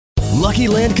Lucky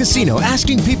Land Casino,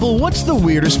 asking people, what's the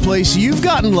weirdest place you've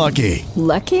gotten lucky?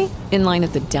 Lucky? In line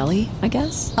at the deli, I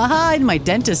guess? Aha, in my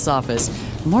dentist's office.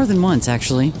 More than once,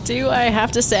 actually. Do I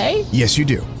have to say? Yes, you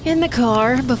do. In the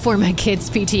car before my kids'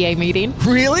 PTA meeting.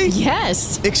 Really?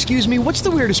 Yes. Excuse me, what's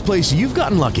the weirdest place you've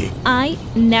gotten lucky? I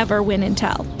never win and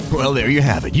tell. Well, there you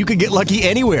have it. You can get lucky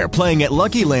anywhere, playing at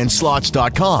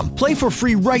LuckyLandSlots.com. Play for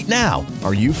free right now.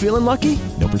 Are you feeling lucky?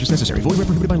 No purchase necessary. Void where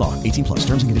prohibited by law. 18 plus.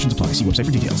 Terms and conditions apply. See website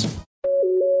for details.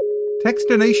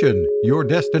 Techstination, your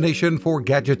destination for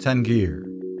gadgets and gear.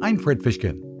 I'm Fred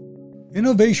Fishkin.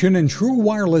 Innovation in true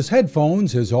wireless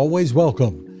headphones is always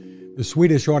welcome. The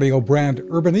Swedish audio brand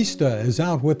Urbanista is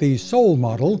out with the Seoul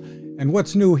model, and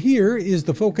what's new here is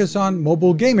the focus on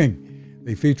mobile gaming.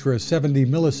 They feature a 70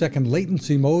 millisecond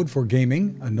latency mode for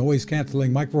gaming, a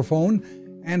noise-canceling microphone,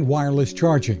 and wireless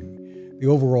charging. The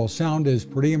overall sound is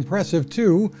pretty impressive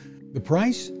too. The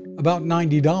price? About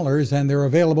 $90, and they're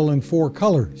available in 4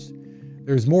 colors.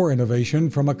 There's more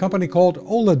innovation from a company called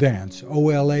Oladance,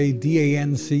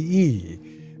 Oladance.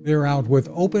 They're out with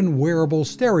open wearable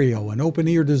stereo, an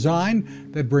open-ear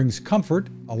design that brings comfort,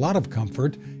 a lot of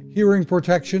comfort, hearing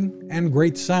protection, and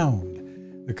great sound.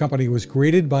 The company was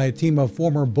created by a team of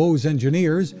former Bose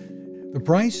engineers. The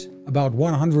price? About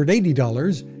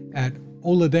 $180 at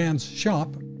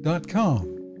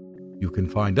oladanceshop.com. You can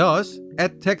find us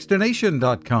at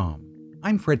Techstination.com.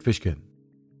 I'm Fred Fishkin.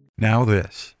 Now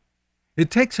this. It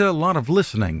takes a lot of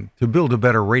listening to build a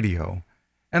better radio,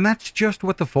 and that's just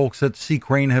what the folks at C.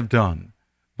 Crane have done.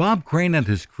 Bob Crane and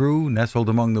his crew, nestled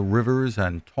among the rivers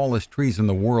and tallest trees in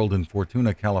the world in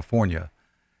Fortuna, California,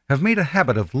 have made a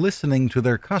habit of listening to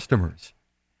their customers.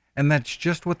 And that's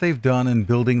just what they've done in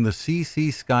building the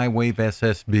CC Skywave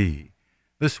SSB,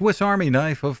 the Swiss Army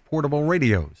knife of portable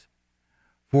radios.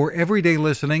 For everyday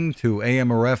listening to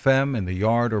AM or FM in the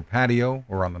yard or patio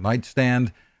or on the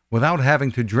nightstand, without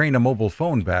having to drain a mobile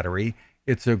phone battery,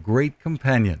 it's a great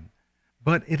companion.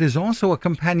 But it is also a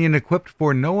companion equipped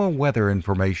for NOAA weather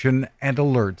information and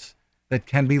alerts that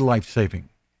can be life-saving.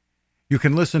 You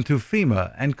can listen to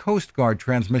FEMA and Coast Guard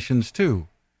transmissions too.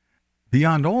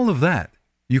 Beyond all of that,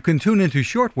 you can tune into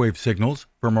shortwave signals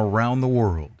from around the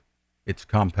world. It's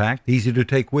compact, easy to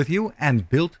take with you, and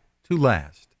built to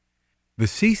last. The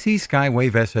CC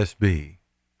Skywave SSB.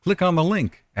 Click on the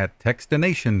link at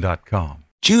Techstination.com.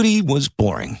 Judy was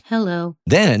boring. Hello.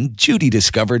 Then Judy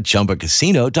discovered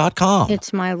ChumbaCasino.com.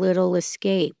 It's my little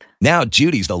escape. Now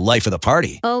Judy's the life of the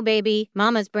party. Oh, baby,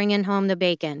 mama's bringing home the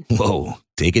bacon. Whoa,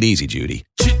 take it easy, Judy.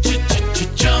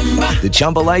 The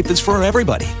Chumba life is for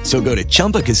everybody. So go to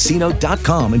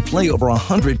ChumbaCasino.com and play over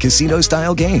 100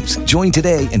 casino-style games. Join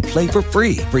today and play for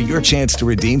free for your chance to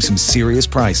redeem some serious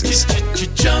prizes.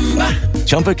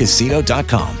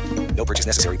 ChumbaCasino.com. No purchase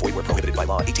necessary. Void where prohibited by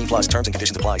law. 18 plus terms and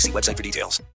conditions apply. See website for details.